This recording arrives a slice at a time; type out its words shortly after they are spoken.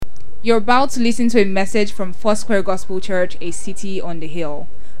You're about to listen to a message from Foursquare Gospel Church, a city on the hill.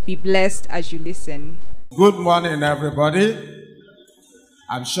 Be blessed as you listen. Good morning, everybody.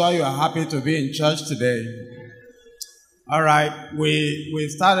 I'm sure you are happy to be in church today. All right, we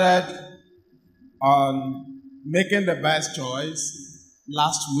started on making the best choice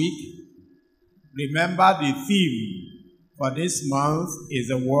last week. Remember, the theme for this month is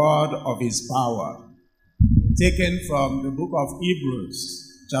the word of his power, taken from the book of Hebrews,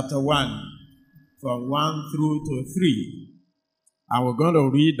 chapter 1, from 1 through to 3. And we're going to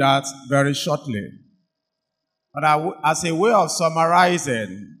read that very shortly. But as a way of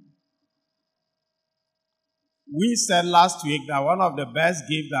summarizing, we said last week that one of the best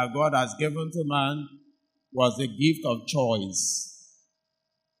gifts that God has given to man was the gift of choice.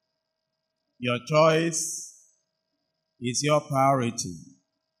 Your choice is your priority.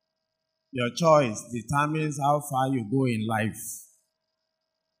 Your choice determines how far you go in life.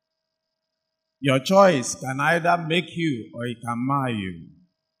 Your choice can either make you or it can mar you.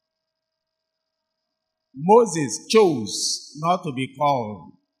 Moses chose not to be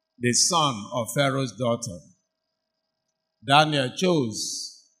called the son of Pharaoh's daughter. Daniel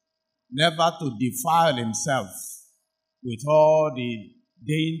chose never to defile himself with all the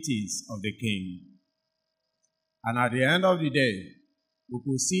dainties of the king. And at the end of the day, we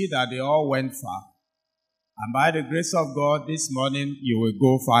could see that they all went far. And by the grace of God, this morning, you will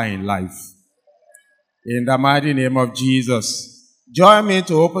go far in life. In the mighty name of Jesus. Join me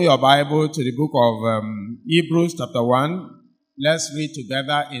to open your Bible to the book of Hebrews chapter 1. Let's read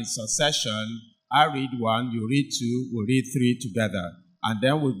together in succession. I read 1, you read 2, we read 3 together. And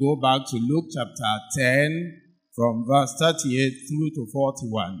then we'll go back to Luke chapter 10 from verse 38 through to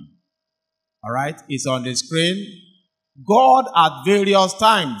 41. All right, it's on the screen. God at various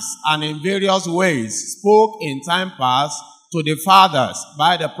times and in various ways spoke in time past to the fathers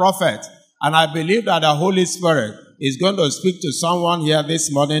by the prophet. And I believe that the Holy Spirit is going to speak to someone here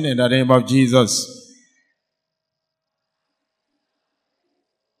this morning in the name of Jesus.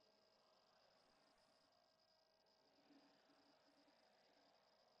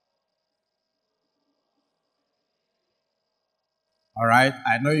 All right,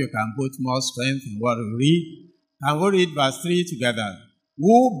 I know you can put more strength in what we read. Can we read verse 3 together?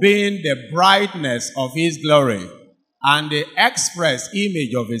 Who being the brightness of his glory and the express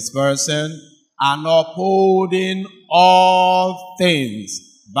image of his person, and upholding all things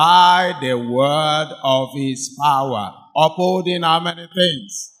by the word of his power. Upholding how many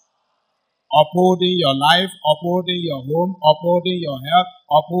things? Upholding your life, upholding your home, upholding your health,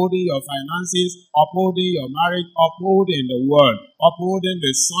 upholding your finances, upholding your marriage, upholding the world, upholding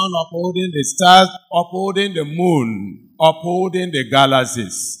the sun, upholding the stars, upholding the moon, upholding the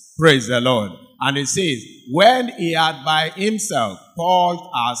galaxies. Praise the Lord. And it says, when he had by himself purged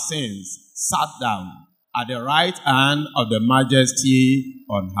our sins, sat down at the right hand of the majesty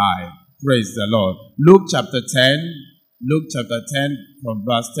on high. Praise the Lord. Luke chapter 10 from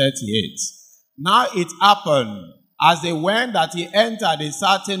verse 38. Now it happened as they went that he entered a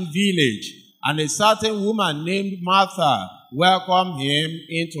certain village, and a certain woman named Martha welcomed him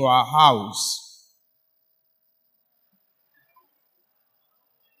into her house.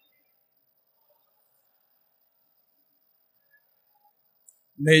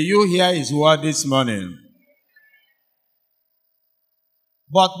 May you hear his word this morning.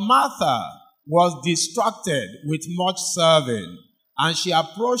 But Martha was distracted with much serving, and she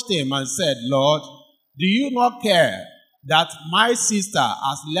approached him and said, Lord, do you not care that my sister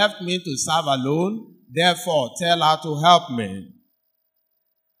has left me to serve alone? Therefore, tell her to help me.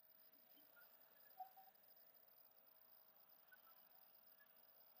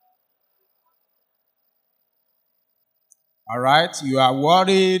 All right, you are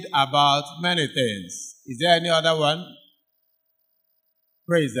worried about many things. Is there any other one?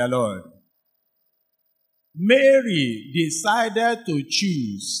 Praise the Lord. Mary decided to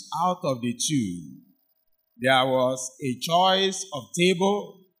choose out of the two. There was a choice of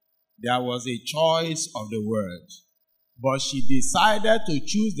table, there was a choice of the word. But she decided to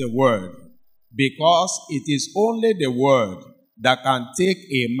choose the word because it is only the word that can take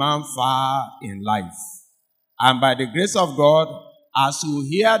a man far in life. And by the grace of God, as you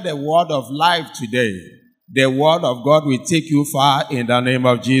hear the word of life today, the word of God will take you far in the name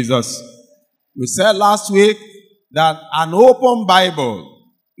of Jesus. We said last week that an open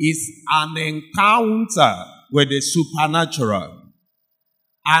Bible is an encounter with the supernatural.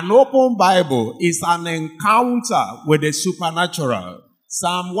 An open Bible is an encounter with the supernatural.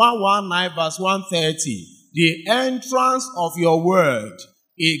 Psalm 119 verse 130. The entrance of your word,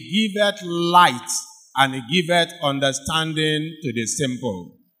 it giveth light and it giveth understanding to the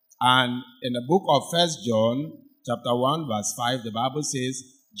simple. And in the book of 1 John, chapter 1, verse 5, the Bible says,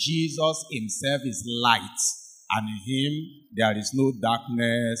 Jesus himself is light, and in him there is no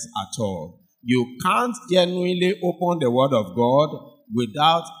darkness at all. You can't genuinely open the Word of God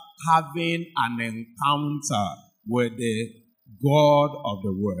without having an encounter with the God of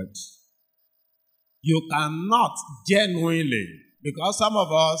the Word. You cannot genuinely, because some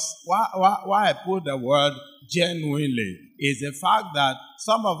of us, why I put the word genuinely, is the fact that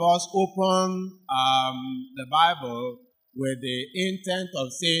some of us open the Bible with the intent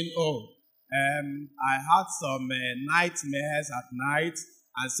of saying, I had some nightmares at night,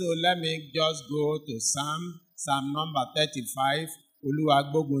 and so let me just go to Psalm number 35. Olúwa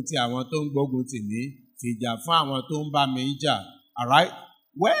gbógun ti àwọn tó ń gbógun tì mí, fìjà fún àwọn tó ń bá mi jà. All right?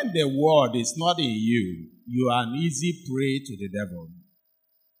 When the word is not in you, you are an easy prey to the devil.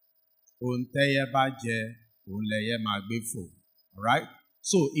 Ohun tẹ́yẹ bá jẹ, òun lẹyẹ máa gbé fò. All right?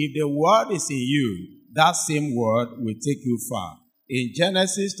 So if the word is in you, that same word will take you far. In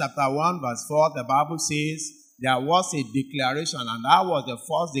Genesis chapter 1 verse 4, the Bible says there was a declaration, and that was the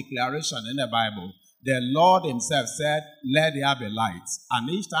first declaration in the Bible. The Lord himself said, let there be light. And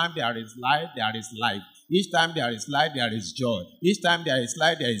each time there is light, there is life. Each time there is light, there is joy. Each time there is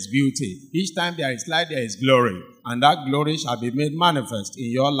light, there is beauty. Each time there is light, there is glory. And that glory shall be made manifest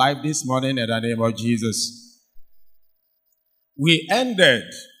in your life this morning in the name of Jesus. We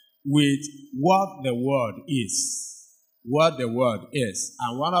ended with what the word is. What the word is.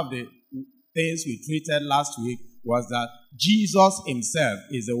 And one of the things we treated last week was that Jesus himself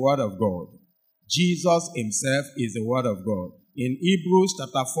is the word of God. Jesus himself is the word of God. In Hebrews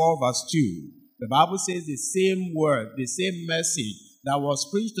chapter 4 verse 2, the Bible says the same word, the same message that was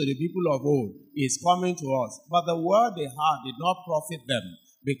preached to the people of old is coming to us. But the word they heard did not profit them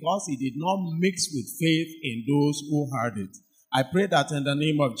because it did not mix with faith in those who heard it. I pray that in the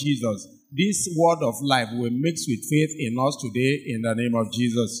name of Jesus, this word of life will mix with faith in us today in the name of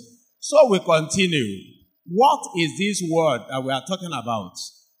Jesus. So we continue. What is this word that we are talking about?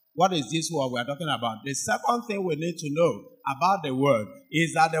 What is this word we are talking about? The second thing we need to know about the word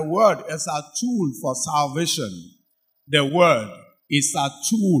is that the word is a tool for salvation. The word is a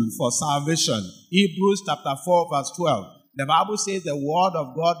tool for salvation. Hebrews chapter 4 verse 12. The Bible says the word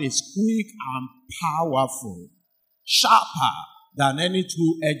of God is quick and powerful, sharper than any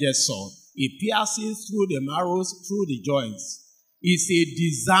two-edged sword. It pierces through the marrows, through the joints. It's a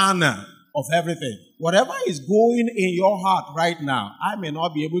discerner of everything. Whatever is going in your heart right now, I may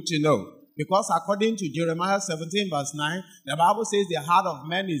not be able to know. Because according to Jeremiah 17 verse 9, the Bible says the heart of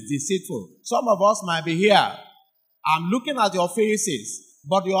man is deceitful. Some of us might be here. I'm looking at your faces,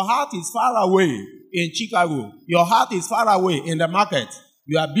 but your heart is far away in Chicago. Your heart is far away in the market.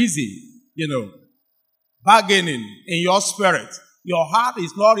 You are busy, bargaining in your spirit. Your heart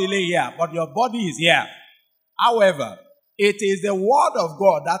is not really here, but your body is here. However, it is the word of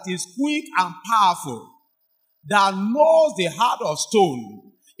God that is quick and powerful, that knows the heart of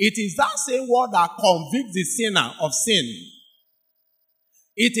stone. It is that same word that convicts the sinner of sin.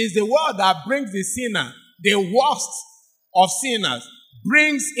 It is the word that brings the sinner, the worst of sinners,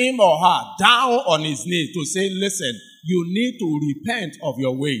 brings him or her down on his knees to say, listen, you need to repent of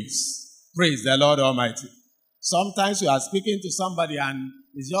your ways. Praise the Lord Almighty. Sometimes you are speaking to somebody and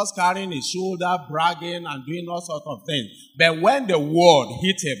he's just carrying his shoulder, bragging and doing all sorts of things. But when the word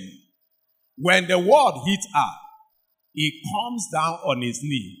hit him, when the word hit her, he comes down on his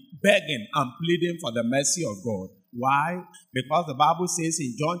knee, begging and pleading for the mercy of God. Why? Because the Bible says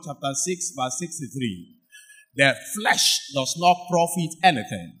in John chapter 6 verse 63, the flesh does not profit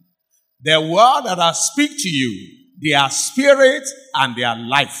anything. The word that I speak to you, they are spirit and they are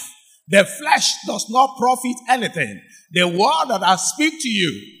life. The flesh does not profit anything. The word that I speak to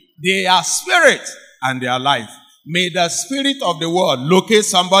you, they are spirit and they are life. May the spirit of the word locate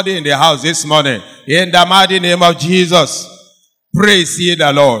somebody in the house this morning. In the mighty name of Jesus. Praise ye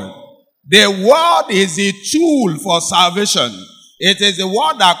the Lord. The word is a tool for salvation. It is the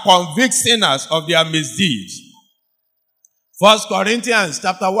word that convicts sinners of their misdeeds. 1 Corinthians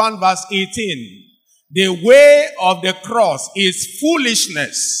chapter 1 verse 18. The way of the cross is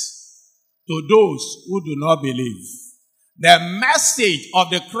foolishness to those who do not believe. The message of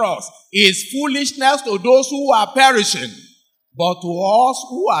the cross is foolishness to those who are perishing. But to us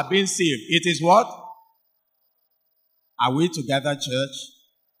who are being saved, it is what? Are we together, church?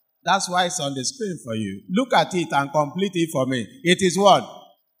 That's why it's on the screen for you. Look at it and complete it for me. It is what?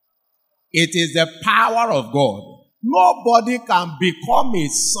 It is the power of God. Nobody can become a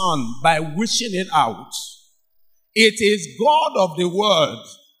son by wishing it out. It is God of the world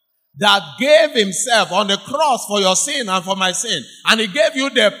that gave himself on the cross for your sin and for my sin. And he gave you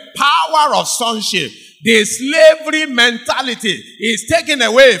the power of sonship. The slavery mentality is taken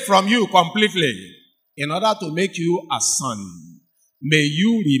away from you completely in order to make you a son. May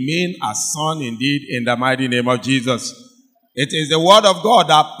you remain a son indeed in the mighty name of Jesus. It is the word of God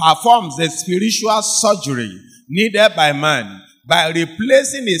that performs the spiritual surgery needed by man by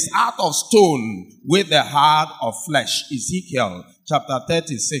replacing his heart of stone with the heart of flesh. Ezekiel chapter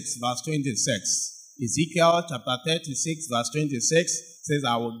 36 verse 26. Ezekiel chapter 36 verse 26 says,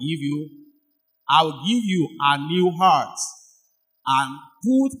 I will give you a new heart and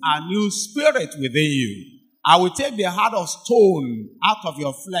put a new spirit within you. I will take the heart of stone out of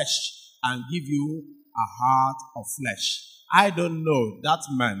your flesh and give you a heart of flesh. I don't know that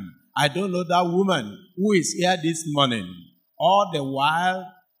man. I don't know that woman who is here this morning. All the while,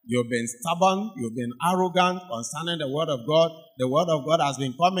 you've been stubborn, you've been arrogant concerning the word of God. The word of God has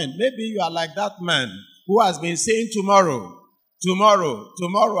been coming. Maybe you are like that man who has been saying tomorrow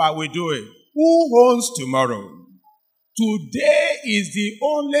I will do it. Who owns tomorrow? Today is the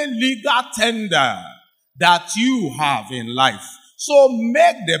only legal tender that you have in life. So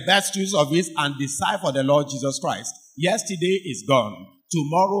make the best use of it and decide for the Lord Jesus Christ. Yesterday is gone.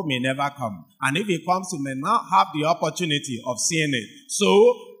 Tomorrow may never come. And if it comes, you may not have the opportunity of seeing it.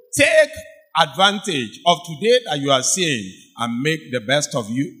 So take advantage of today that you are seeing and make the best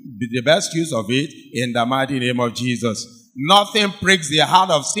use of it in the mighty name of Jesus. Nothing pricks the heart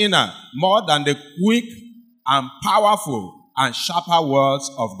of sinner more than the quick and powerful and sharper words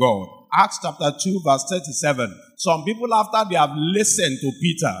of God. Acts chapter 2 verse 37. Some people, after they have listened to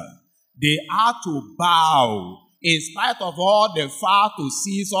Peter, they had to bow. In spite of all the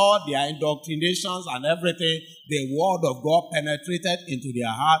Pharisees, all their indoctrinations and everything, the word of God penetrated into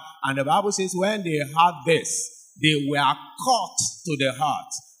their heart. And the Bible says when they heard this, they were caught to the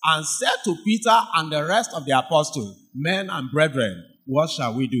heart and said to Peter and the rest of the apostles, men and brethren, what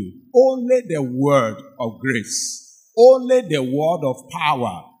shall we do? Only the word of grace, only the word of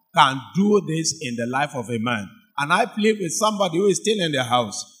power can do this in the life of a man. And I plead with somebody who is still in the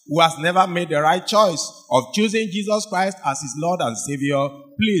house, who has never made the right choice of choosing Jesus Christ as his Lord and Savior.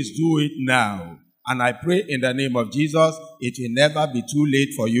 Please do it now. And I pray in the name of Jesus, it will never be too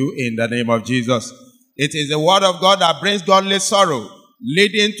late for you in the name of Jesus. It is the word of God that brings godly sorrow,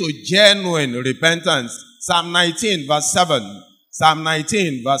 leading to genuine repentance. Psalm 19 verse 7. Psalm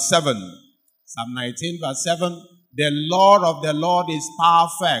 19 verse 7. Psalm 19 verse 7. The law of the Lord is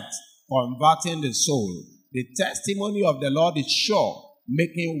perfect, converting the soul. The testimony of the Lord is sure,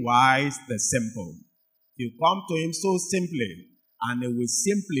 making wise the simple. You come to him so simply, and he will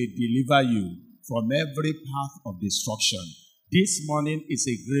simply deliver you from every path of destruction. This morning is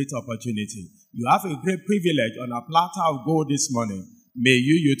a great opportunity. You have a great privilege on a platter of gold this morning. May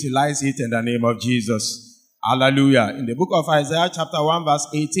you utilize it in the name of Jesus. Hallelujah. In the book of Isaiah chapter 1 verse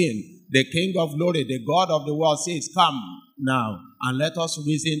 18, the King of glory, the God of the world says, come now and let us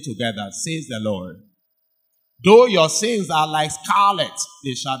reason together, says the Lord. Though your sins are like scarlet,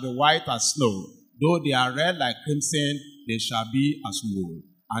 they shall be white as snow. Though they are red like crimson, they shall be as wool.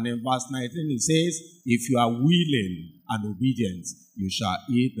 And in verse 19 it says, if you are willing and obedient, you shall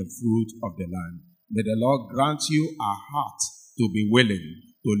eat the fruit of the land. May the Lord grant you a heart to be willing,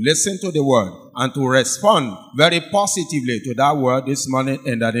 to listen to the word, and to respond very positively to that word this morning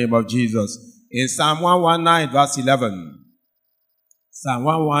in the name of Jesus. In Psalm 119 verse 11. Psalm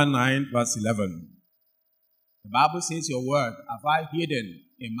 119 verse 11. The Bible says, your word have I hidden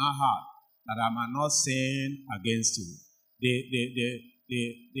in my heart, that I might not sin against you.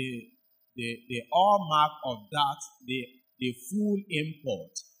 The hallmark of that, the full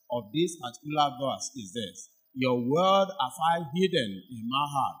import of this particular verse is this. Your word have I hidden in my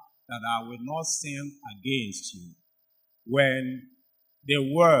heart, that I will not sin against you. When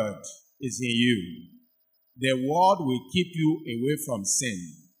the word is in you, the word will keep you away from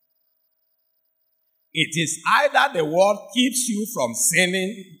sin. It is either the word keeps you from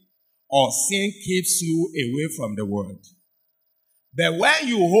sinning, or sin keeps you away from the word. But when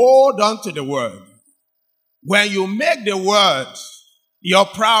you hold on to the word, when you make the word your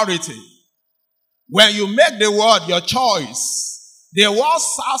priority, when you make the word your choice, the word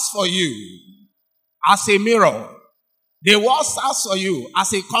serves for you as a mirror. The word serves for you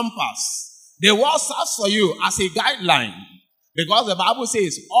as a compass. The word serves for you as a guideline. Because the Bible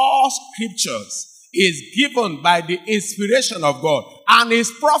says all scriptures is given by the inspiration of God and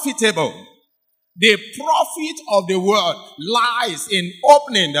is profitable. The profit of the word lies in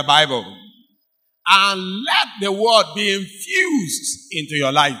opening the Bible and let the word be infused into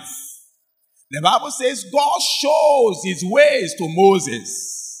your life. The Bible says God shows his ways to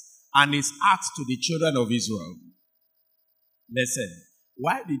Moses and his acts to the children of Israel. Listen,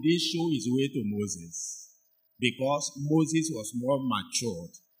 why did he show his way to Moses? Because Moses was more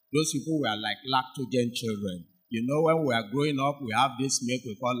matured. Those people were like lactogen children. You know, when we are growing up, we have this milk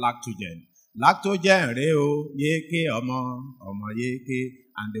we call lactogen. Lactogen, reo, yeke, omo yeke.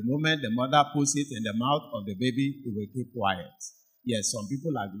 And the moment the mother puts it in the mouth of the baby, it will keep quiet. Yes, some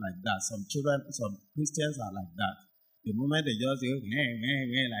people are like that. Some children, some Christians are like that. The moment they just go,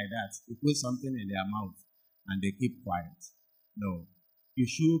 like that, you put something in their mouth and they keep quiet. No, you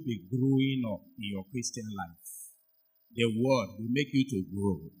should be growing up in your Christian life. The word will make you to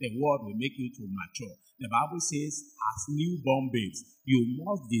grow. The word will make you to mature. The Bible says, as newborn babes, you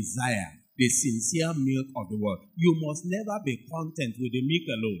must desire the sincere milk of the word. You must never be content with the milk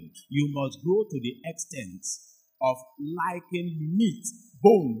alone. You must grow to the extent of liking meat,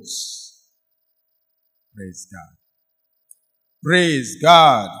 bones. Praise God. Praise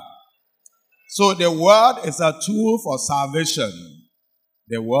God. So the word is a tool for salvation.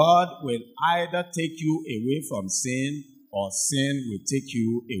 The word will either take you away from sin or sin will take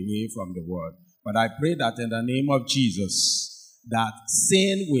you away from the word. But I pray that in the name of Jesus, that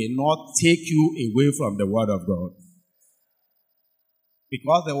sin will not take you away from the word of God.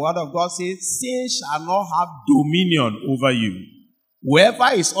 Because the word of God says, sin shall not have dominion over you.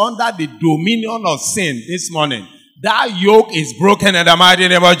 Whoever is under the dominion of sin this morning, that yoke is broken in the mighty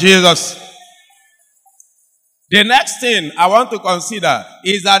name of Jesus. The next thing I want to consider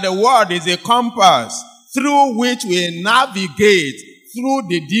is that the word is a compass through which we navigate through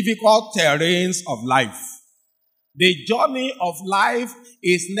the difficult terrains of life. The journey of life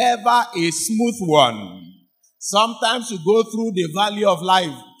is never a smooth one. Sometimes you go through the valley of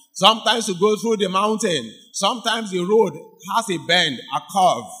life. Sometimes you go through the mountain. Sometimes the road has a bend, a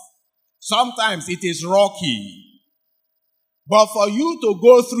curve. Sometimes it is rocky. But for you to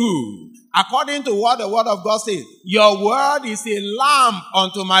go through, according to what the word of God says, your word is a lamp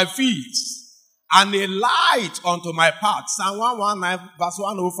unto my feet and a light unto my path. Psalm 119 verse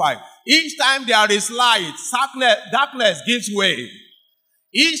 105. Each time there is light, darkness gives way.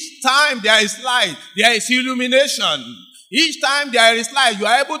 Each time there is light, there is illumination. Each time there is light, you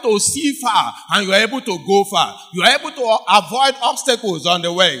are able to see far and you are able to go far. You are able to avoid obstacles on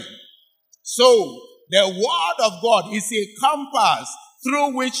the way. So, the word of God is a compass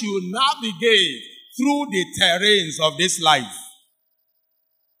through which you navigate through the terrains of this life.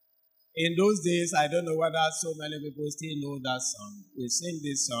 In those days, I don't know whether so many people still know that song. We sing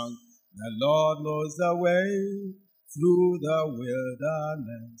this song, the Lord knows the way through the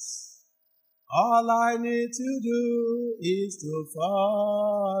wilderness. All I need to do is to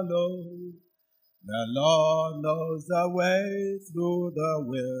follow. The Lord knows the way through the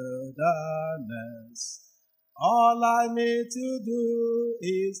wilderness. All I need to do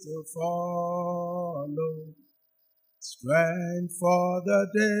is to follow. Strength for the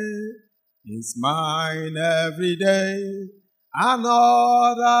day is mine every day, and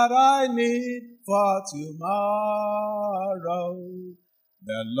all that I need for tomorrow.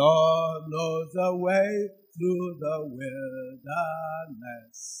 The Lord knows the way through the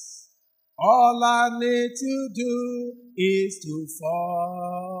wilderness. All I need to do is to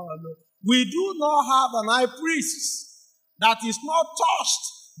follow. We do not have an high priest that is not touched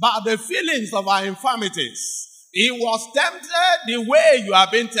by the feelings of our infirmities. He was tempted the way you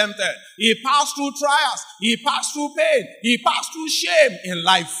have been tempted. He passed through trials. He passed through pain. He passed through shame in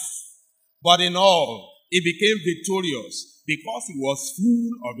life. But in all, he became victorious because he was full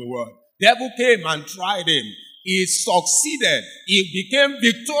of the word. Devil came and tried him. He succeeded. He became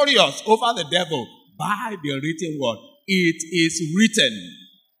victorious over the devil by the written word. It is written.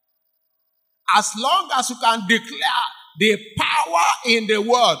 As long as you can declare the power in the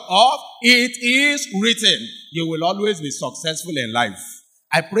word of it is written, you will always be successful in life.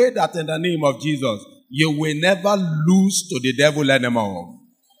 I pray that in the name of Jesus, you will never lose to the devil anymore.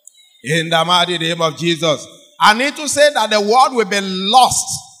 In the mighty name of Jesus. I need to say that the world will be lost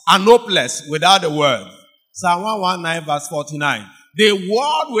and hopeless without the word. Psalm 119 verse 49. The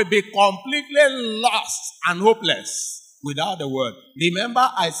world will be completely lost and hopeless without the word. Remember,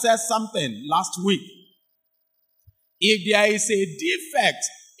 I said something last week. If there is a defect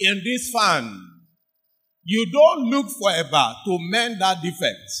in this fan, you don't look forever to mend that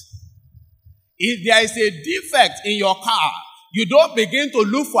defect. If there is a defect in your car, you don't begin to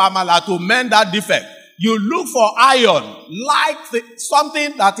look for amala to mend that defect. You look for iron, like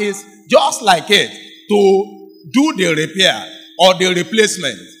something that is just like it, to do the repair or the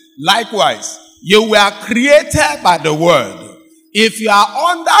replacement. Likewise, you were created by the word. If you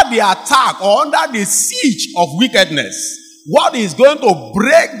are under the attack or under the siege of wickedness, what is going to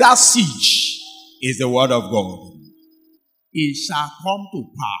break that siege is the word of God. It shall come to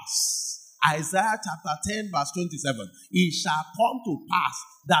pass. Isaiah chapter 10 verse 27. It shall come to pass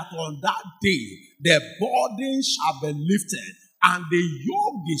that on that day the burden shall be lifted and the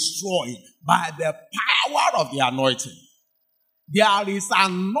yoke destroyed by the power of the anointing. There is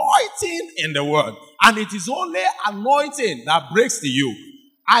anointing in the word, and it is only anointing that breaks the yoke.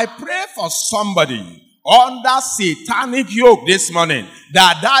 I pray for somebody under satanic yoke this morning,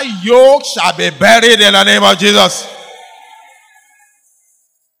 that yoke shall be buried in the name of Jesus.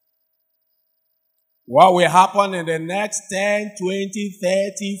 What will happen in the next 10, 20,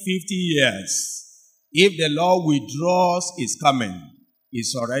 30, 50 years, if the Lord withdraws his coming,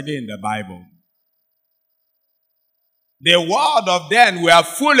 is already in the Bible. The word of then were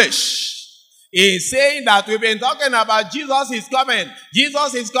foolish in saying that we've been talking about Jesus is coming.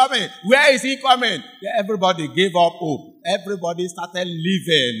 Jesus is coming. Where is he coming? Everybody gave up hope. Everybody started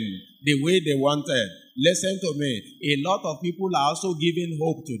living the way they wanted. Listen to me. A lot of people are also giving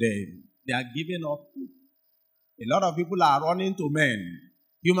hope today. They are giving up hope. A lot of people are running to men,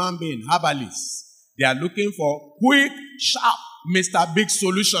 human beings, herbalists. They are looking for quick, sharp, Mr. Big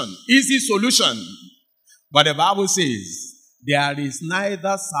solution, easy solution. But the Bible says, there is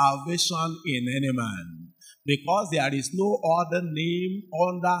neither salvation in any man, because there is no other name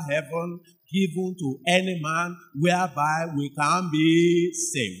under heaven given to any man whereby we can be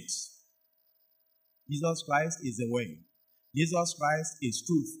saved. Jesus Christ is the way. Jesus Christ is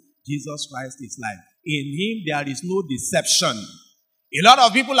truth. Jesus Christ is life. In him there is no deception. A lot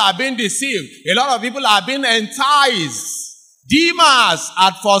of people are being deceived. A lot of people are being enticed. Demas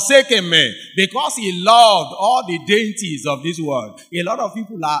had forsaken me because he loved all the dainties of this world. A lot of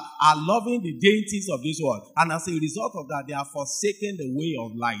people are loving the dainties of this world. And as a result of that, they are forsaking the way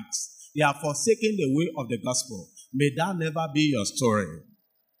of light. They are forsaking the way of the gospel. May that never be your story.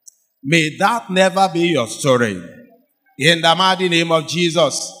 May that never be your story. In the mighty name of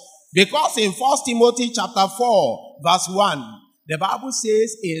Jesus. Because in 1 Timothy chapter 4, verse 1, the Bible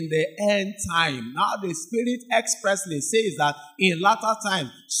says in the end time, now the Spirit expressly says that in latter time,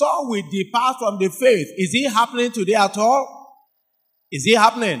 some will depart from the faith. Is it happening today at all? Is it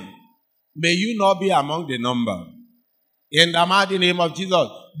happening? May you not be among the number. In the mighty name of Jesus.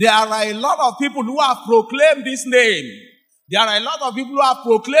 There are a lot of people who have proclaimed this name. There are a lot of people who have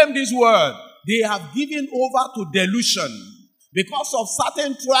proclaimed this word. They have given over to delusion. Because of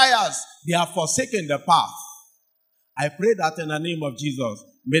certain trials, they have forsaken the path. I pray that in the name of Jesus,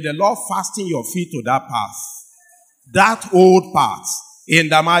 may the Lord fasten your feet to that path. That old path. In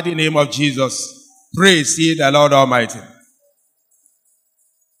the mighty name of Jesus. Praise ye the Lord Almighty.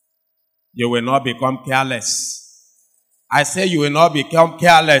 You will not become careless. I say you will not become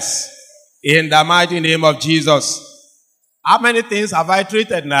careless. In the mighty name of Jesus. How many things have I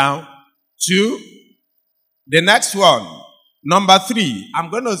treated now? 2. The next one. Number 3.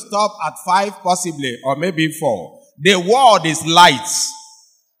 I'm going to stop at 5 possibly, or maybe 4. The word is light.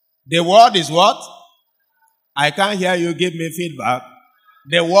 The word is what? I can't hear you. Give me feedback.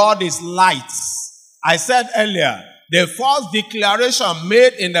 The word is light. I said earlier, the first declaration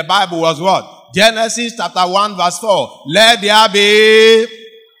made in the Bible was what? Genesis chapter 1 verse 4. Let there be.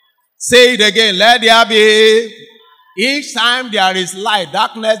 Say it again. Let there be. Each time there is light,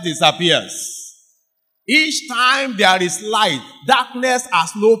 darkness disappears. Each time there is light, darkness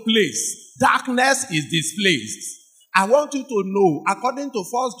has no place. Darkness is displaced. I want you to know, according to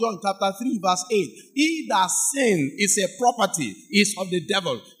 1 John chapter 3 verse 8, he that sin is a property, is of the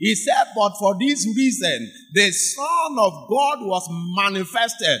devil. He said, but for this reason, the Son of God was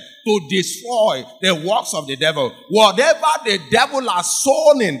manifested to destroy the works of the devil. Whatever the devil has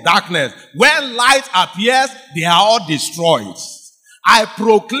sown in darkness, when light appears, they are all destroyed. I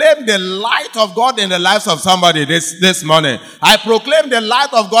proclaim the light of God in the lives of somebody this morning. I proclaim the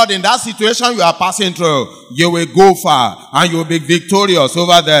light of God in that situation you are passing through. You will go far and you will be victorious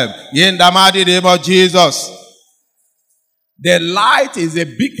over them. In the mighty name of Jesus. The light is a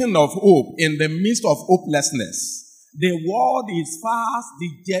beacon of hope in the midst of hopelessness. The world is fast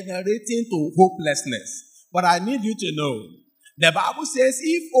degenerating to hopelessness. But I need you to know, the Bible says,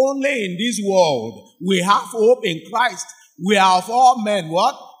 if only in this world we have hope in Christ, we are of all men,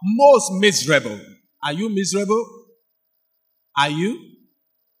 what? Most miserable. Are you miserable? Are you?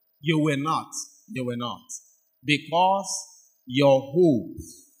 You will not. You will not. Because your hope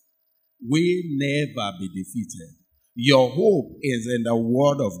will never be defeated. Your hope is in the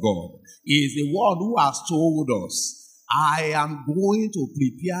word of God. He is the one who has told us, I am going to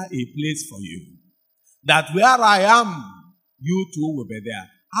prepare a place for you. That where I am, you too will be there.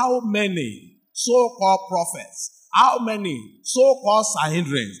 How many so-called prophets How many so-called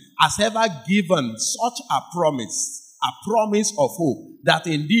Sanhedrins has ever given such a promise of hope, that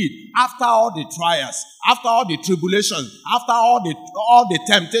indeed, after all the trials, after all the tribulations, after all the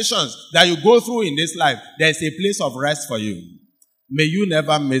temptations that you go through in this life, there is a place of rest for you. May you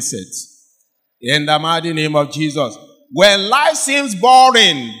never miss it. In the mighty name of Jesus. When life seems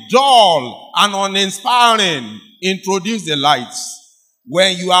boring, dull, and uninspiring, introduce the lights.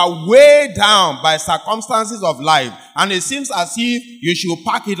 When you are weighed down by circumstances of life, and it seems as if you should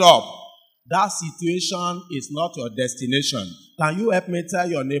pack it up, that situation is not your destination. Can you help me tell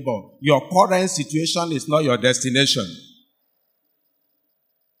your neighbor, your current situation is not your destination?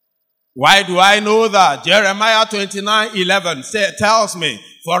 Why do I know that? Jeremiah 29:11 tells me,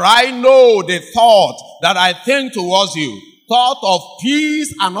 for I know the thought that I think towards you, thought of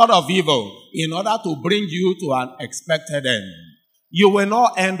peace and not of evil, in order to bring you to an expected end. You will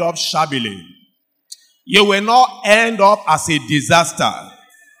not end up shabbily. You will not end up as a disaster.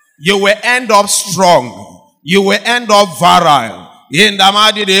 You will end up strong. You will end up virile. In the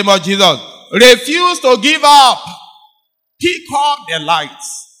mighty name of Jesus. Refuse to give up. Pick up the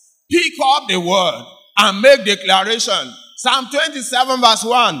lights. Pick up the word and make declaration. Psalm 27 verse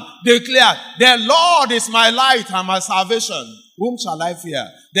 1 declare, the Lord is my light and my salvation. Whom shall I fear?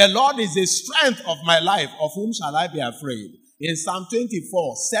 The Lord is the strength of my life. Of whom shall I be afraid? In Psalm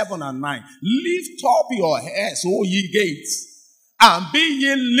 24, 7 and 9, lift up your heads, O ye gates, and be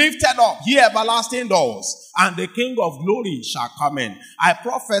ye lifted up, ye everlasting doors, and the King of glory shall come in. I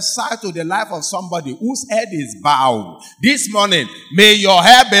prophesy to the life of somebody whose head is bowed. This morning, may your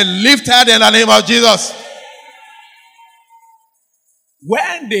head be lifted in the name of Jesus.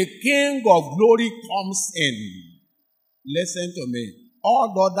 When the King of glory comes in, listen to me,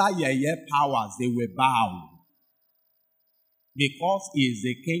 all other powers, they will bow. Because he is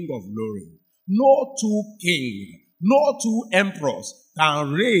the King of glory. No two kings, no two emperors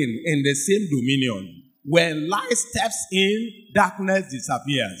can reign in the same dominion. When light steps in, darkness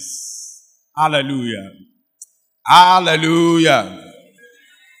disappears. Hallelujah. Hallelujah.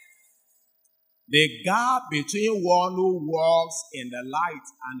 The gap between one who walks in the light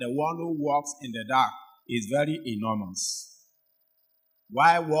and the one who walks in the dark is very enormous.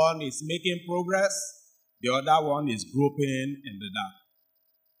 While one is making progress, the other one is groping in the dark.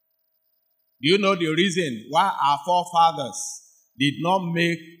 Do you know the reason why our forefathers did not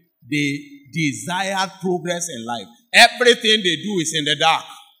make the desired progress in life? Everything they do is in the dark.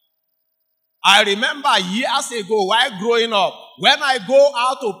 I remember years ago while growing up, when I go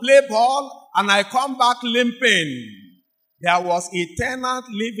out to play ball and I come back limping, there was a tenant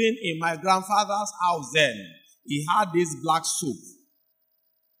living in my grandfather's house then. He had this black soap.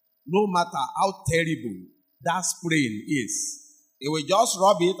 No matter how terrible that spraying is, he will just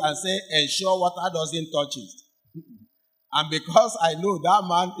rub it and say, ensure water doesn't touch it. And because I know that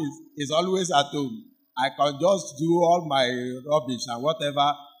man is always at home, I can just do all my rubbish and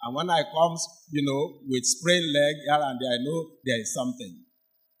whatever. And when I come, with sprained leg here and there, I know there is something.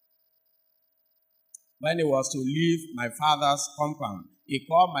 When he was to leave my father's compound, he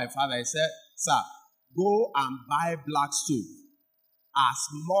called my father. He said, sir, go and buy black soap. As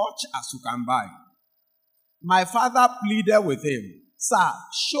much as you can buy. My father pleaded with him, sir,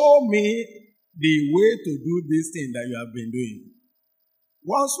 show me the way to do this thing that you have been doing.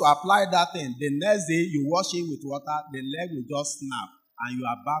 Once you apply that thing, the next day you wash it with water, the leg will just snap and you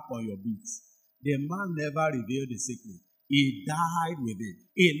are back on your feet. The man never revealed the secret. He died with it.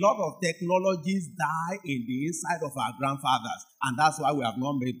 A lot of technologies die in the inside of our grandfathers, and that's why we have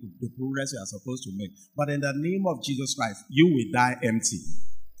not made the progress we are supposed to make. But in the name of Jesus Christ, you will die empty.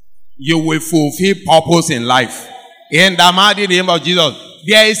 You will fulfill purpose in life. In the mighty name of Jesus,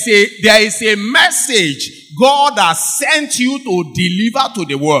 there is a message God has sent you to deliver to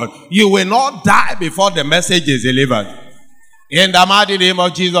the world. You will not die before the message is delivered. In the mighty name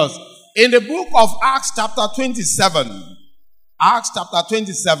of Jesus. In the book of Acts chapter 27,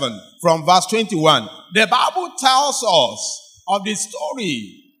 from verse 21, the Bible tells us of the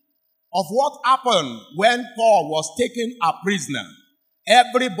story of what happened when Paul was taken a prisoner.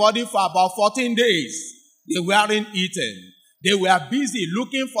 Everybody for about 14 days, they weren't eating. They were busy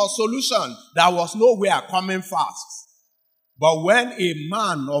looking for solution that was nowhere coming fast. But when a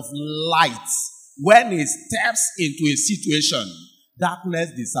man of light, when he steps into a situation,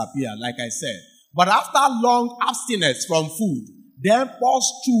 darkness disappears, like I said. But after long abstinence from food, then Paul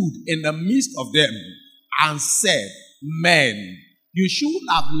stood in the midst of them and said, men, you should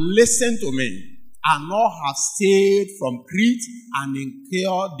have listened to me and not have stayed from Crete and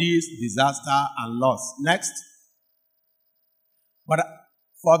incurred this disaster and loss. Next. But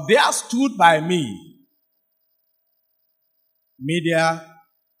for there stood by me Media,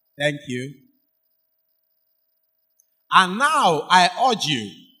 thank you. And now I urge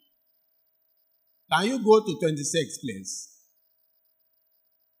you, can you go to 26, please?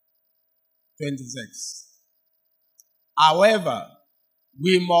 26. However,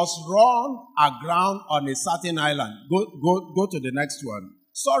 we must run aground on a certain island. Go to the next one.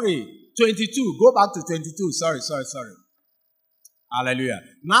 Sorry, 22. Go back to 22. Sorry. Hallelujah.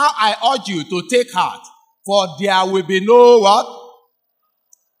 Now I urge you to take heart, for there will be no what?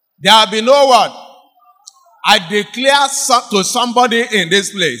 There will be no what? I declare to somebody in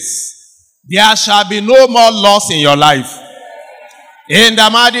this place, there shall be no more loss in your life. In the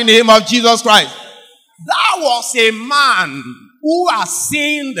mighty name of Jesus Christ. That was a man who had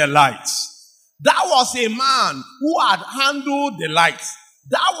seen the light. That was a man who had handled the light.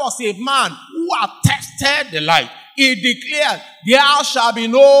 That was a man who had tested the light. He declared, there shall be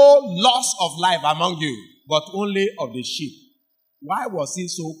no loss of life among you, but only of the sheep. Why was he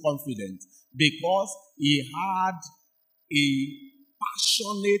so confident? Because he had a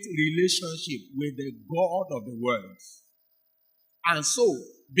passionate relationship with the God of the world. And so,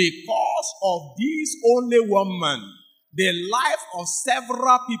 because of this only one man, the life of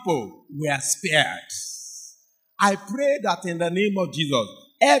several people were spared. I pray that in the name of Jesus,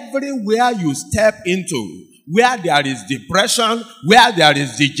 everywhere you step into, where there is depression, where there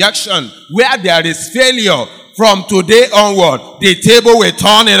is dejection, where there is failure, from today onward, the table will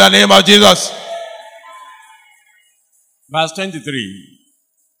turn in the name of Jesus. Verse 23.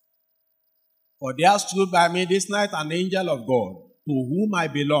 For there stood by me this night an angel of God, to whom I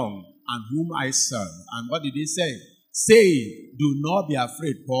belong and whom I serve. And what did he say? Say, do not be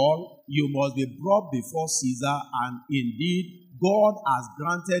afraid, Paul. You must be brought before Caesar, and indeed, God has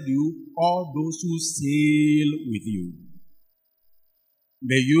granted you all those who sail with you.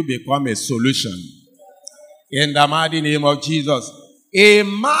 May you become a solution. In the mighty name of Jesus. A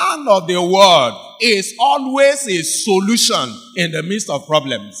man of the word is always a solution in the midst of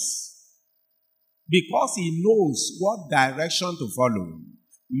problems. Because he knows what direction to follow.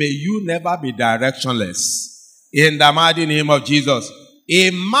 May you never be directionless. In the mighty name of Jesus.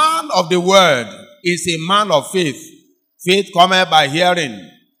 A man of the word is a man of faith. Faith cometh by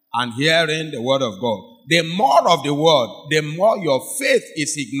hearing, and hearing the word of God. The more of the word, the more your faith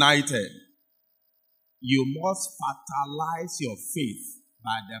is ignited. You must fertilize your faith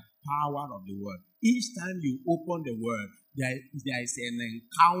by the power of the word. Each time you open the word, there is an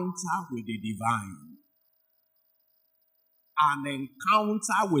encounter with the divine. An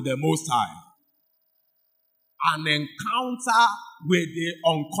encounter with the Most High. An encounter with the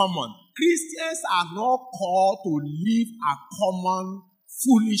uncommon. Christians are not called to live a common,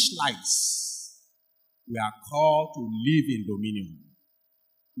 foolish lives. We are called to live in dominion.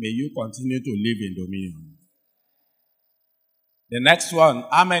 May you continue to live in dominion. The next one,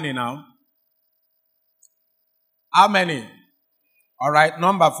 how many now? How many? All right,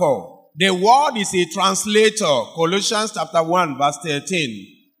 number 4. The word is a translator. Colossians chapter 1, verse 13.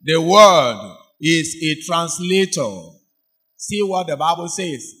 The word is a translator. See what the Bible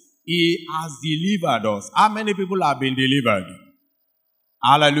says. He has delivered us. How many people have been delivered?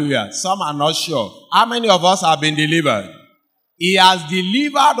 Hallelujah. Some are not sure. How many of us have been delivered? He has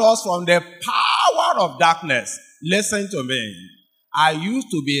delivered us from the power of darkness. Listen to me. I used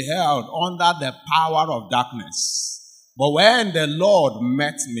to be held under the power of darkness. But when the Lord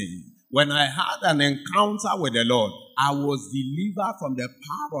met me, when I had an encounter with the Lord, I was delivered from the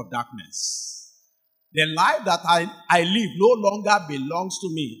power of darkness. The life that I live no longer belongs to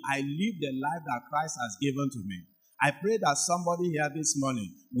me. I live the life that Christ has given to me. I pray that somebody here this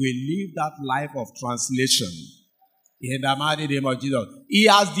morning will live that life of translation. In the mighty name of Jesus. He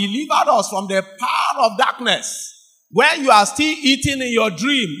has delivered us from the power of darkness. When you are still eating in your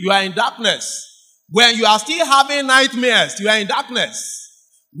dream, you are in darkness. When you are still having nightmares, you are in darkness.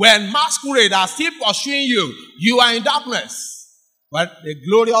 When masquerade are still pursuing you, you are in darkness. But the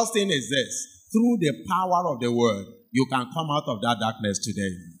glorious thing is this. Through the power of the word, you can come out of that darkness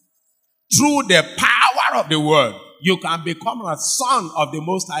today. Through the power of the word, you can become a son of the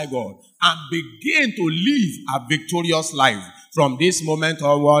Most High God and begin to live a victorious life from this moment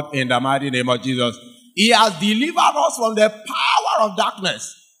onward in the mighty name of Jesus. He has delivered us from the power of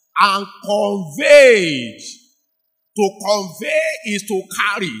darkness and conveyed. To convey is to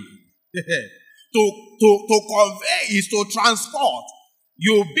carry. to convey is to transport.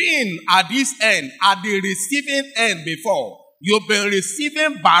 You've been at this end, at the receiving end before. You've been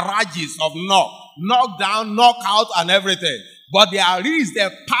receiving barrages of knock down, knock out, and everything. But there is the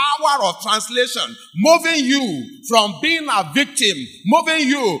power of translation, moving you from being a victim, moving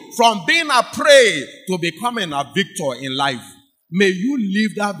you from being a prey to becoming a victor in life. May you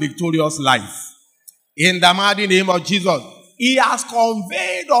live that victorious life. In the mighty name of Jesus. He has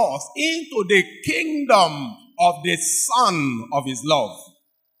conveyed us into the kingdom of the Son of his love.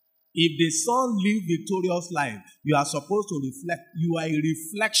 If the Son live victorious life, you are supposed to reflect. You are a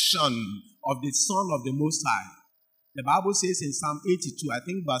reflection of the Son of the Most High. The Bible says in Psalm 82, I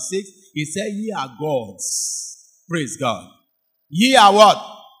think verse 6, it says, ye are gods. Praise God. Ye are what?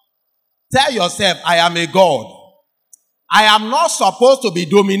 Tell yourself, I am a God. I am not supposed to be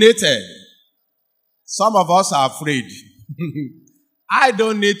dominated. Some of us are afraid. I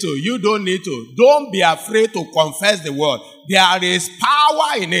don't need to. You don't need to. Don't be afraid to confess the word. There is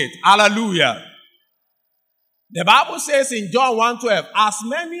power in it. Hallelujah. The Bible says in John 1:12, as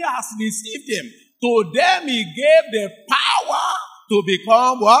many as received him, to them he gave the power to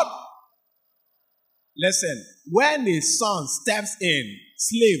become what? Listen, when a son steps in,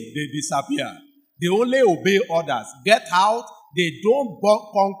 slave, they disappear. They only obey orders. Get out. They don't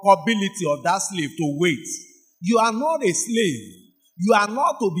concubinity of that slave to wait. You are not a slave. You are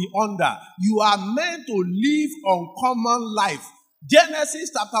not to be under. You are meant to live uncommon life.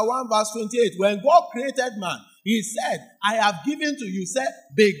 Genesis chapter 1 verse 28. When God created man, he said, I have given to you, said,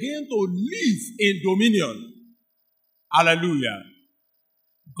 begin to live in dominion. Hallelujah.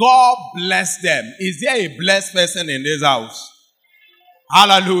 God bless them. Is there a blessed person in this house?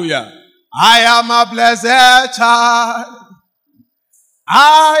 Hallelujah. I am a blessed child.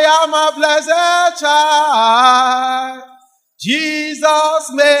 I am a blessed child.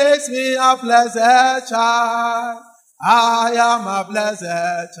 Jesus makes me a blessed child. I am a blessed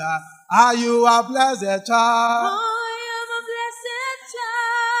child. Are you a blessed child? I am a blessed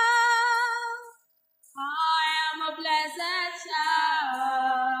child. I am a blessed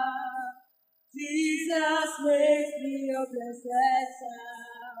child. Jesus makes me a blessed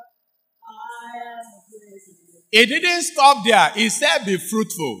child. I am a blessed child. It didn't stop there. He said, be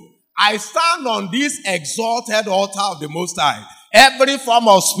fruitful. I stand on this exalted altar of the Most High. Every form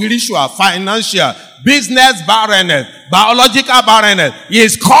of spiritual, financial, business barrenness, biological barrenness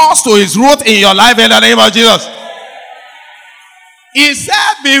is caused to its root in your life in the name of Jesus. He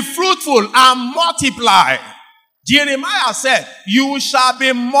said, be fruitful and multiply. Jeremiah said, you shall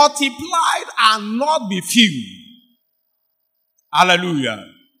be multiplied and not be few. Hallelujah.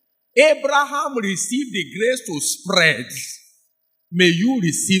 Abraham received the grace to spread. May you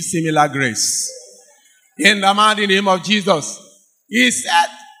receive similar grace. In the mighty name of Jesus. He said,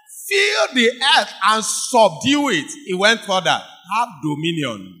 fill the earth and subdue it. He went further. Have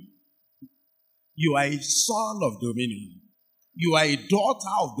dominion. You are a son of dominion. You are a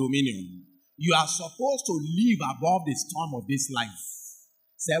daughter of dominion. You are supposed to live above the storm of this life.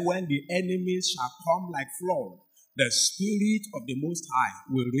 Say, when the enemies shall come like flood, the Spirit of the Most High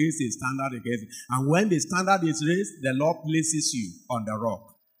will raise a standard against it. And when the standard is raised, the Lord places you on the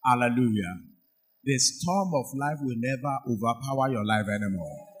rock. Hallelujah. The storm of life will never overpower your life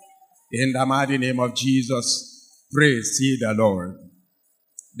anymore. In the mighty name of Jesus, praise ye the Lord.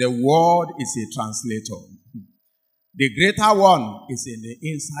 The word is a translator. The greater one is in the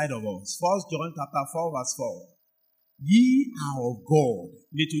inside of us. 1 John chapter 4 verse 4. Ye are of God,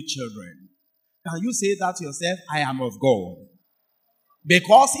 little children. Can you say that to yourself? I am of God.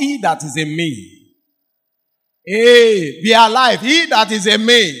 Because he that is in me. Hey, be alive. He that is in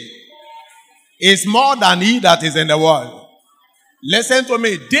me is more than he that is in the world. Listen to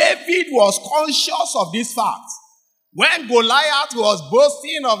me. David was conscious of this fact. When Goliath was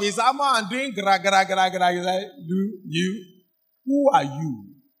boasting of his armor and doing he said, you, who are you?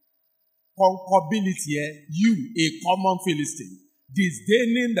 Concubinity, you, a common Philistine,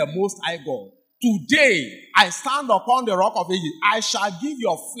 disdaining the Most High God. Today, I stand upon the rock of Egypt. I shall give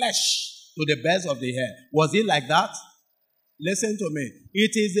your flesh to the birds of the air. Was it like that? Listen to me.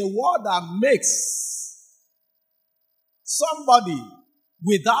 It is a word that makes somebody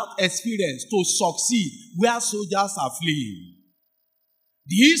without experience to succeed where soldiers are fleeing.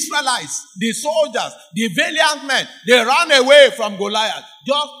 The Israelites, the soldiers, the valiant men, they ran away from Goliath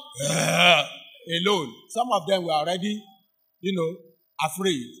just alone. Some of them were already,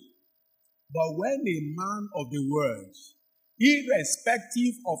 afraid. But when a man of the world,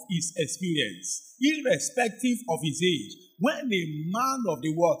 irrespective of his experience, irrespective of his age, when a man of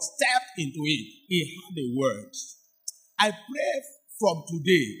the world stepped into it, he had a word. I pray from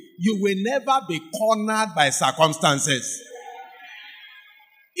today, you will never be cornered by circumstances.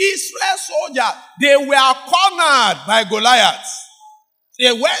 Israel soldiers, they were cornered by Goliath.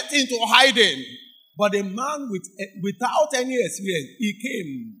 They went into hiding. But a man without any experience, he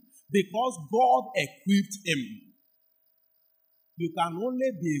came because God equipped him. You can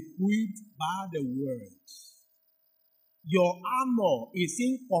only be equipped by the word. Your armor is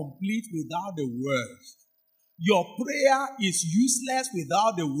incomplete without the word. Your prayer is useless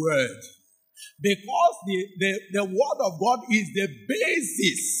without the word. Because the word of God is the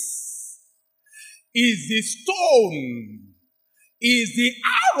basis, is the stone, is the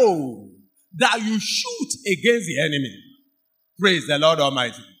arrow that you shoot against the enemy. Praise the Lord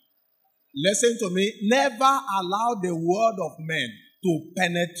Almighty. Listen to me. Never allow the word of men to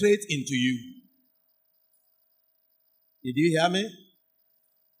penetrate into you. Did you hear me?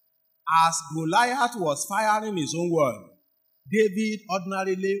 As Goliath was firing his own word, David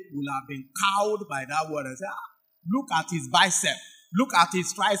ordinarily would have been cowed by that word and said, look at his bicep, look at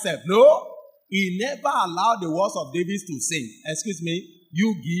his tricep. No, he never allowed the words of David to sing. Excuse me,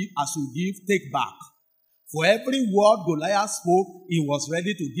 you give as you give, take back. For every word Goliath spoke, he was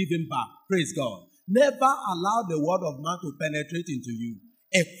ready to give him back. Praise God. Never allow the word of man to penetrate into you.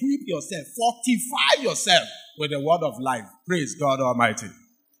 Equip yourself, fortify yourself with the word of life. Praise God Almighty.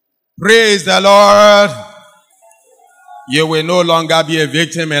 Praise the Lord. You will no longer be a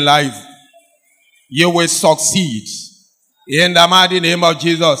victim in life. You will succeed. In the mighty name of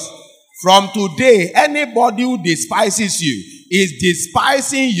Jesus. From today, anybody who despises you is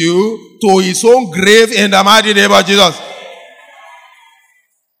despising you to his own grave in the mighty name of Jesus.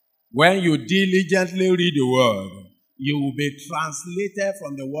 When you diligently read the word, you will be translated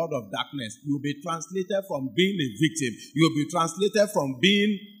from the world of darkness. You will be translated from being a victim. You will be translated from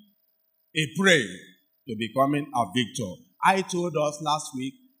being a prey to becoming a victor. I told us last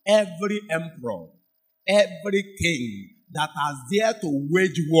week, every emperor, every king that has dared to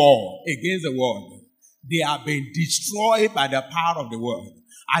wage war against the world, they have been destroyed by the power of the word.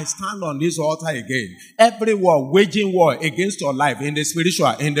 I stand on this altar again. Everyone waging war against your life, in the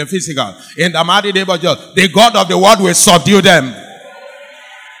spiritual, in the physical, in the mighty name of Jesus, the God of the world will subdue them.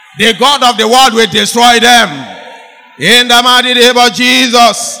 The God of the world will destroy them. In the mighty name of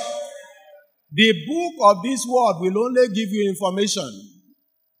Jesus. The book of this world will only give you information.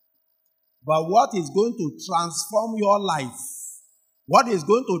 But what is going to transform your life, what is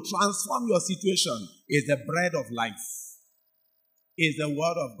going to transform your situation is the bread of life, is the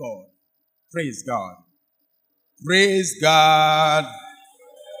word of God. Praise God. Praise God.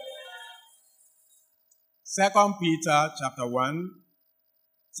 2 Peter chapter 1.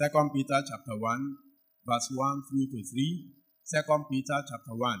 2 Peter chapter 1, verse 1 through to 3. 2 Peter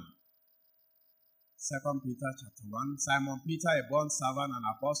chapter 1. 2 Peter chapter 1. Simon Peter, a bond servant and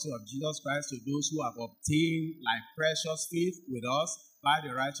apostle of Jesus Christ, to those who have obtained like precious faith with us by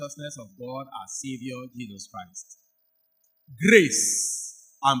the righteousness of God our Savior Jesus Christ.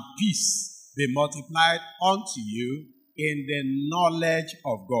 Grace and peace be multiplied unto you in the knowledge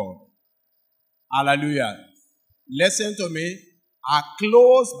of God. Hallelujah. Listen to me. A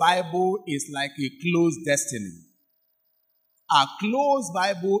closed Bible is like a closed destiny. A closed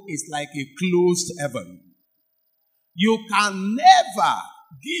Bible is like a closed heaven. You can never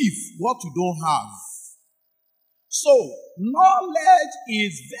give what you don't have. So, knowledge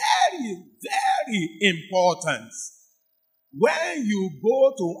is very, very important. When you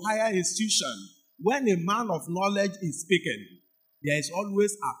go to higher institution, when a man of knowledge is speaking, there is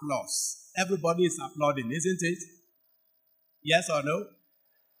always applause. Everybody is applauding, isn't it? Yes or no?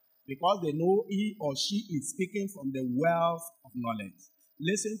 Because they know he or she is speaking from the wealth of knowledge.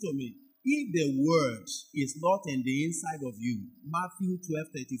 Listen to me. If the word is not in the inside of you, Matthew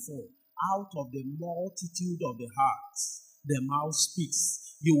 12:34, out of the multitude of the hearts, the mouth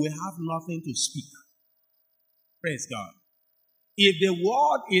speaks. You will have nothing to speak. Praise God. If the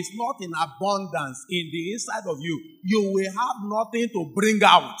word is not in abundance in the inside of you, you will have nothing to bring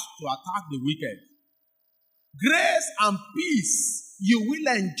out to attack the wicked. Grace and peace you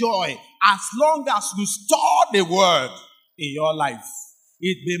will enjoy as long as you store the word in your life.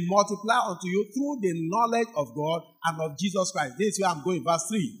 It will multiply unto you through the knowledge of God and of Jesus Christ. This is where I'm going, verse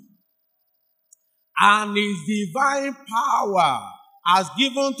 3. And his divine power has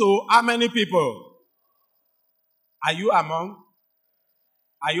given to how many people? Are you among?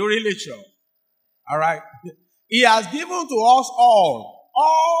 Are you really sure? All right. He has given to us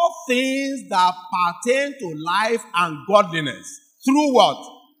all things that pertain to life and godliness. Through what?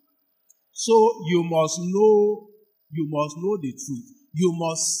 So you must know the truth. You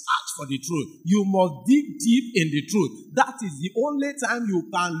must search for the truth. You must dig deep in the truth. That is the only time you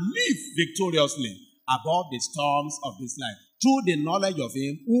can live victoriously above the storms of this life. Through the knowledge of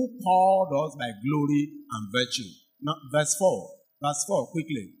him who called us by glory and virtue. Now, verse 4. Verse 4,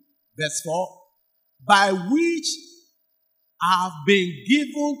 quickly. Verse 4. By which have been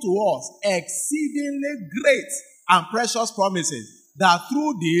given to us exceedingly great and precious promises, that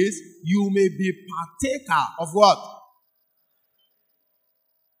through this you may be partaker of what?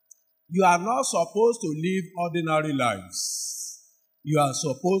 You are not supposed to live ordinary lives. You are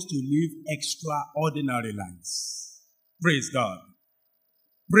supposed to live extraordinary lives. Praise God.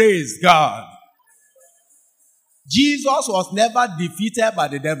 Praise God. Jesus was never defeated by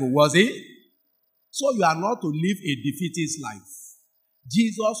the devil, was he? So you are not to live a defeatist life.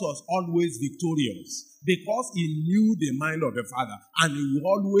 Jesus was always victorious because he knew the mind of the Father and he will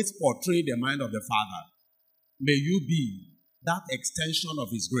always portray the mind of the Father. May you be that extension of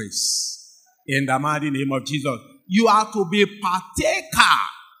his grace in the mighty name of Jesus. You are to be partaker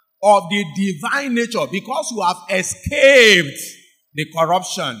of the divine nature because you have escaped the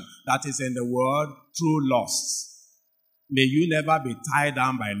corruption that is in the world through lust. May you never be tied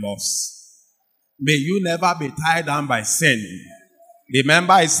down by lust. May you never be tied down by sin.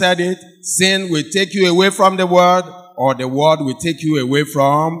 Remember I said it, sin will take you away from the world, or the world will take you away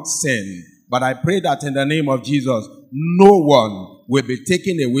from sin. But I pray that in the name of Jesus, no one will be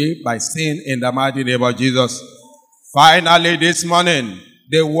taken away by sin in the mighty name of Jesus. Finally this morning,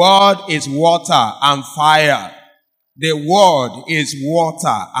 the word is water and fire. The word is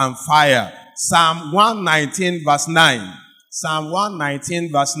water and fire. Psalm 119 verse 9. Psalm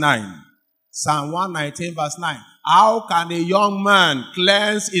 119 verse 9. Psalm 119 verse 9. How can a young man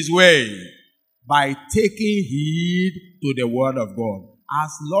cleanse his way? By taking heed to the word of God.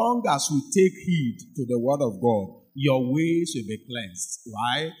 As long as you take heed to the word of God, your ways will be cleansed.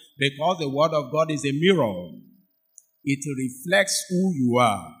 Why? Because the word of God is a mirror. It reflects who you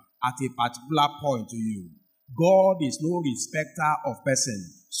are at a particular point to you. God is no respecter of person.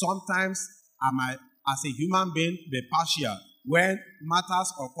 Sometimes I might, as a human being, be partial when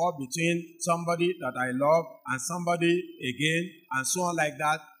matters occur between somebody that I love and somebody again and so on like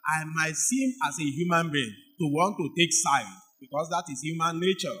that. I might seem as a human being to want to take side because that is human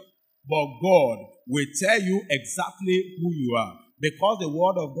nature. But God will tell you exactly who you are because the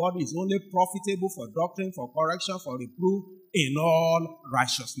word of God is only profitable for doctrine, for correction, for reproof in all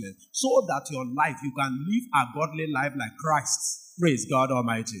righteousness, so that your life, you can live a godly life like Christ. Praise God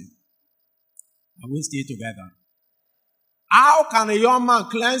Almighty. And we stay together. How can a young man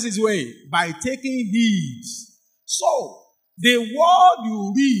cleanse his way? By taking heed. So, the word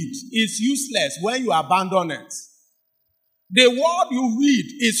you read is useless when you abandon it. The word you read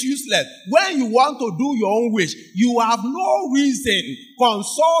is useless when you want to do your own wish. You have no reason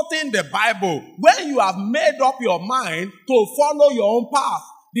consulting the Bible when you have made up your mind to follow your own path,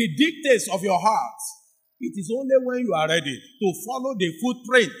 the dictates of your heart. It is only when you are ready to follow the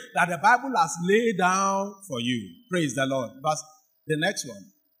footprint that the Bible has laid down for you. Praise the Lord. Verse, the next one.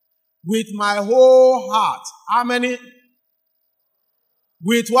 With my whole heart. How many?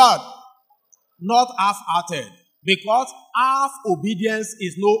 With what? Not half-hearted. Because half obedience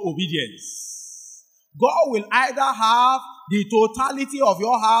is no obedience. God will either have the totality of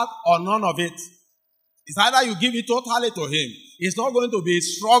your heart or none of it. It's either you give it totally to him. He's not going to be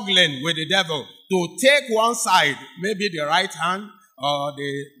struggling with the devil to take one side, maybe the right hand or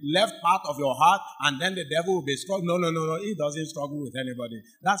the left part of your heart, and then the devil will be struggling. No. He doesn't struggle with anybody.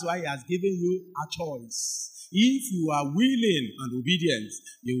 That's why he has given you a choice. If you are willing and obedient,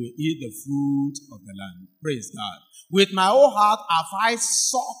 you will eat the fruit of the land. Praise God. With my whole heart have I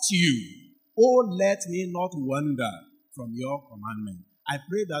sought you. Oh, let me not wander from your commandment. I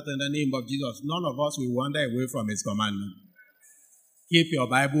pray that in the name of Jesus, none of us will wander away from his commandment. Keep your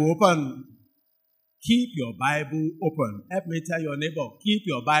Bible open. Keep your Bible open. Help me tell your neighbor, keep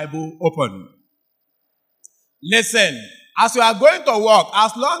your Bible open. Listen, as you are going to work,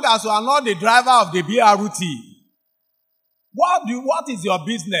 as long as you are not the driver of the BRT, what is your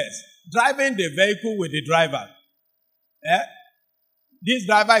business? Driving the vehicle with the driver. This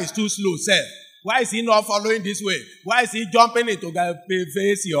driver is too slow, sir. Why is he not following this way? Why is he jumping into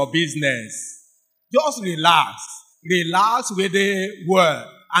face your business? Just relax. Relax with the word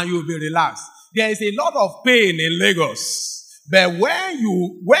and you'll be relaxed. There is a lot of pain in Lagos. But when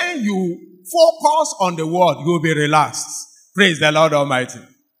you focus on the word, you'll be relaxed. Praise the Lord Almighty.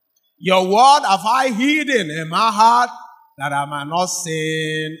 Your word have I hidden in my heart that I might not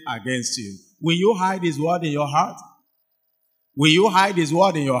sin against you. Will you hide his word in your heart? Will you hide his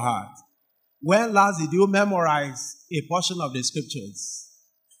word in your heart? When last did you memorize a portion of the scriptures?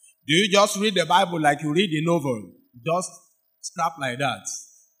 Do you just read the Bible like you read a novel? Just scrap like that.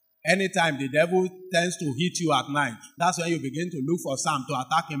 Anytime the devil tends to hit you at night, that's when you begin to look for Psalm to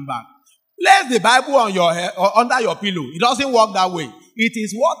attack him back. Place the Bible on your head or under your pillow. It doesn't work that way. It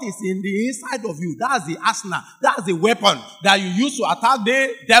is what is in the inside of you. That's the arsenal. That's the weapon that you use to attack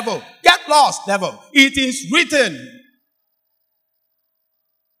the devil. Get lost, devil. It is written.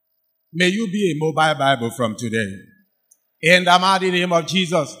 May you be a mobile Bible from today. In the mighty name of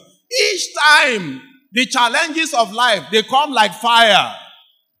Jesus. time the challenges of life, they come like fire.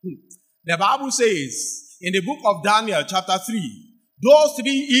 The Bible says in the book of Daniel chapter 3, those 3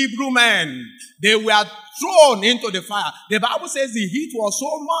 Hebrew men, they were thrown into the fire. The Bible says the heat was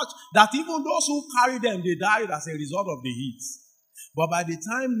so much that even those who carried them, they died as a result of the heat. But by the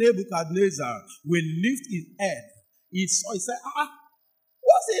time Nebuchadnezzar will lift his head, he said,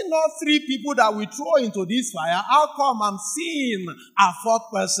 was it not 3 people that we throw into this fire? How come I'm seeing a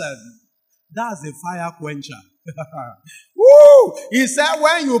 4th person? That's the fire quencher. Woo! He said,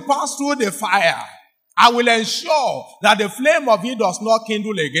 when you pass through the fire, I will ensure that the flame of it does not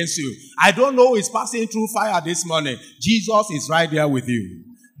kindle against you. I don't know who is passing through fire this morning. Jesus is right there with you.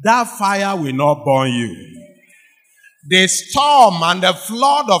 That fire will not burn you. The storm and the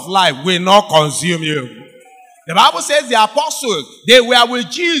flood of life will not consume you. The Bible says the apostles, they were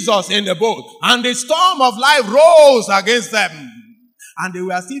with Jesus in the boat, and the storm of life rose against them. And they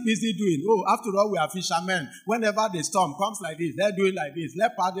were still busy doing, after all, we are fishermen. Whenever the storm comes like this, let's do it like this.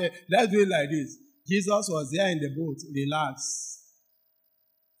 Let's do it like this. Jesus was there in the boat. Relax.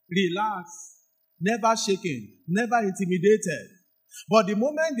 Relax. Never shaken. Never intimidated. But the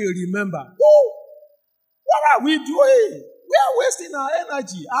moment they remember, what are we doing? We are wasting our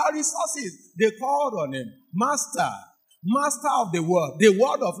energy, our resources. They called on him. Master of the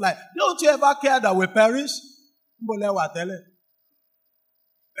word of life. Don't you ever care that we perish?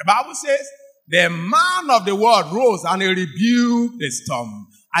 The Bible says, the man of the word rose and he rebuked the storm.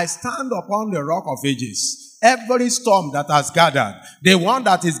 I stand upon the rock of ages. Every storm that has gathered, the one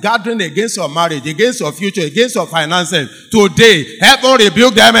that is gathering against your marriage, against your future, against your finances, today, heaven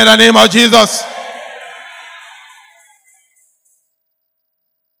rebuke them in the name of Jesus.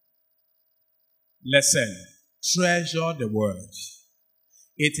 Listen, treasure the word.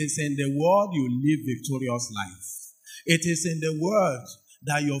 It is in the word you live victorious life. It is in the word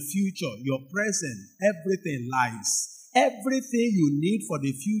that your future, your present, everything lies. Everything you need for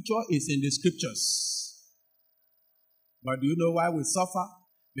the future is in the scriptures. But do you know why we suffer?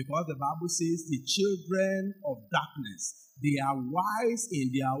 Because the Bible says the children of darkness, they are wise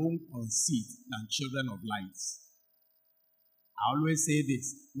in their own conceit than children of light. I always say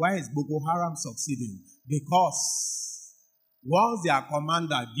this. Why is Boko Haram succeeding? Because once their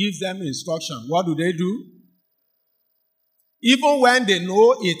commander gives them instruction, what do? Even when they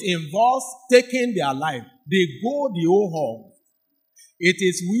know it involves taking their life, they go the whole hog. It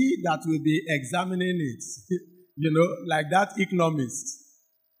is we that will be examining it. Like that economist.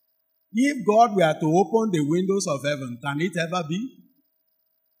 If God were to open the windows of heaven, can it ever be?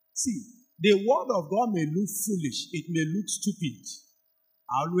 See, the word of God may look foolish. It may look stupid.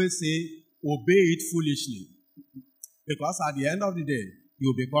 I always say, obey it foolishly. Because at the end of the day,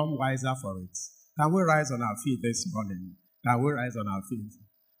 you'll become wiser for it. Can we rise on our feet this morning? Can we rise on our feet?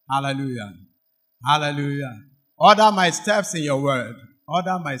 Hallelujah. Hallelujah. Order my steps in your word.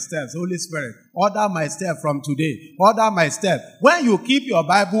 Order my steps. Holy Spirit, order my steps from today. Order my steps. When you keep your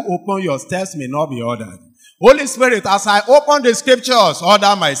Bible open, your steps may not be ordered. Holy Spirit, as I open the scriptures,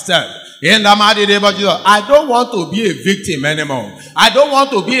 order my steps. In the mighty name of Jesus, I don't want to be a victim anymore. I don't want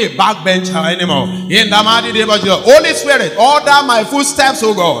to be a backbencher anymore. In the mighty name of Jesus, Holy Spirit, order my footsteps,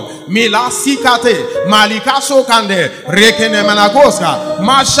 O God. Mila sikate, malika sokande, rekene managoska,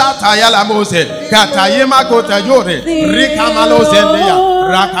 mashata yala mose, katayema kotajore, rikamalosendea,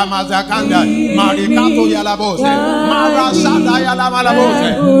 rakamazakanda, marikato yala bose, marashada yala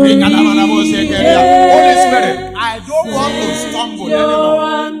malabose, rikalamalaboze keria. Holy Spirit, I don't want to stumble anymore.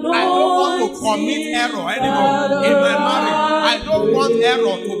 I don't want to commit error anymore in my marriage. I don't want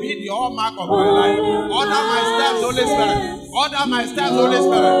error to be the hallmark of my life. Order my steps, Holy Spirit. Order my steps, Holy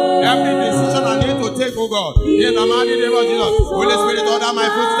Spirit. Every decision I need to take, oh God, in the mighty name of Jesus. Holy Spirit, order my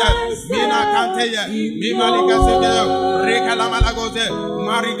footsteps. Mina kanteye, mina likasekeyo, rekalamalagoze,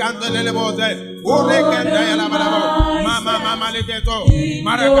 marikanteleleboze, urekende yalabalabo, mama liketo,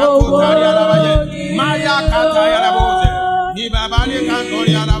 marakato tari yalabaye, maya kata yalaboze, nibabali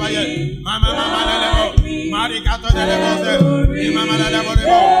kantori yalabaye, mama lelebo, marikato leleboze, mama lelebo,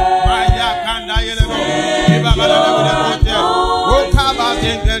 maya kanda yelebo, nibabala lelebo, okaba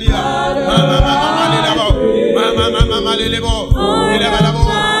zengelia, mama lelebo, mama lelebo, lelebo,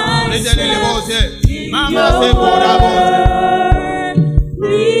 lelebo, mama se porabo.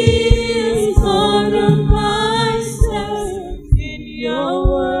 Please order my steps in your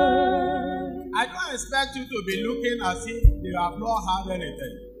word. I don't expect you to be looking as if you have not had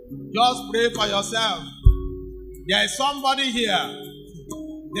anything. Just pray for yourself. There is somebody here.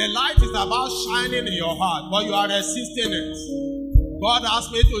 The light is about shining in your heart, but you are resisting it. God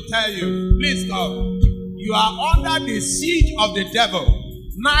asked me to tell you, please come. You are under the siege of the devil.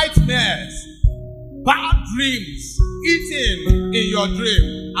 nightmares, bad dreams, eating in your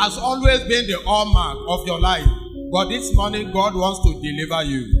dream has always been the hallmark of your life. But this morning, God wants to deliver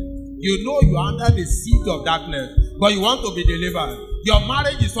you. You know you are under the siege of darkness, but you want to be delivered. Your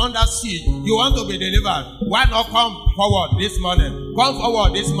marriage is under siege. You want to be delivered. Why not come forward this morning? Come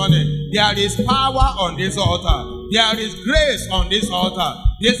forward this morning. There is power on this altar. There is grace on this altar.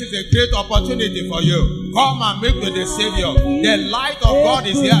 This is a great opportunity for you. Come and make with the Savior. The light of God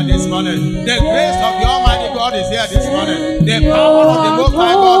is here this morning. The grace of the Almighty God is here this morning. The power of the Most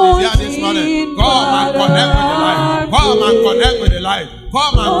High God is here this morning. Come and connect with the light. Come and connect with the light.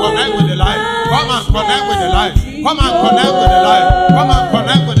 Come and connect with the light. Come and connect with the light. Come and connect with the light. Come and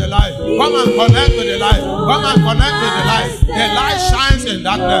connect with the light. Come and connect with the light. Come and connect with the light. The light shines in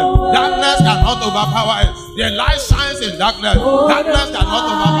darkness. Darkness cannot overpower it. The light shines in darkness. Darkness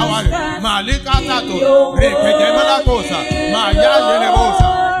cannot overpower it. Malika tato. Rekejemela kosa. Maya yelebosa.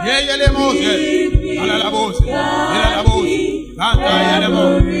 Yeyelemosa. Alalabosa. Yelelabosa. Kanta yelebo.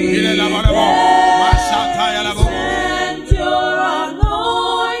 Yelelabarebo. Mashata yelebo.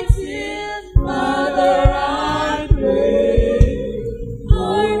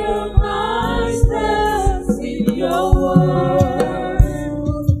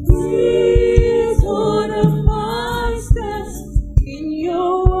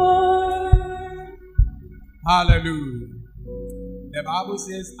 Hallelujah. The Bible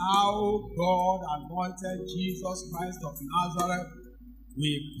says how God anointed Jesus Christ of Nazareth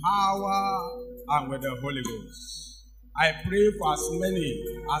with power and with the Holy Ghost. I pray for as many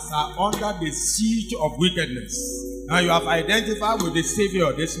as are under the siege of wickedness. Now you have identified with the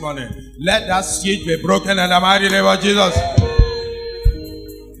Savior this morning. Let that siege be broken in the mighty name of Jesus.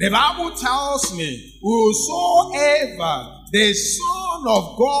 The Bible tells me, whosoever the Son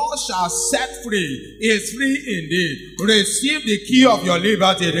of God shall set free is free indeed. Receive the key of your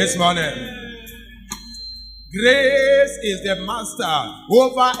liberty this morning. Grace is the master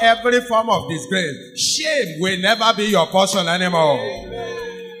over every form of disgrace. Shame will never be your portion anymore.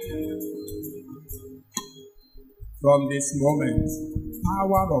 From this moment,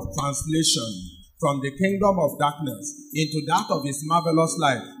 power of translation from the kingdom of darkness into that of his marvelous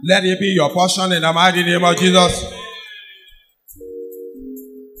light, let it be your portion in the mighty name of Jesus.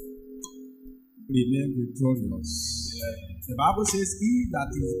 Remain victorious. The Bible says, he that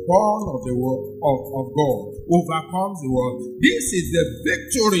is born of the world of God overcomes the world. This is the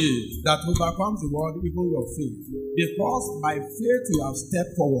victory that overcomes the world, even your faith. Because by faith you have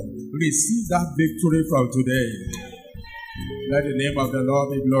stepped forward. Receive that victory from today. Let the name of the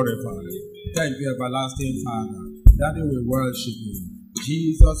Lord be glorified. Thank you, everlasting Father. Daddy, we worship you.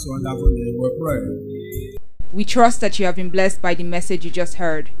 Jesus' wonderful name we pray. We trust that you have been blessed by the message you just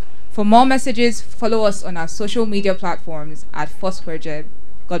heard. For more messages, follow us on our social media platforms at Foursquare Jeb.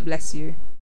 God bless you.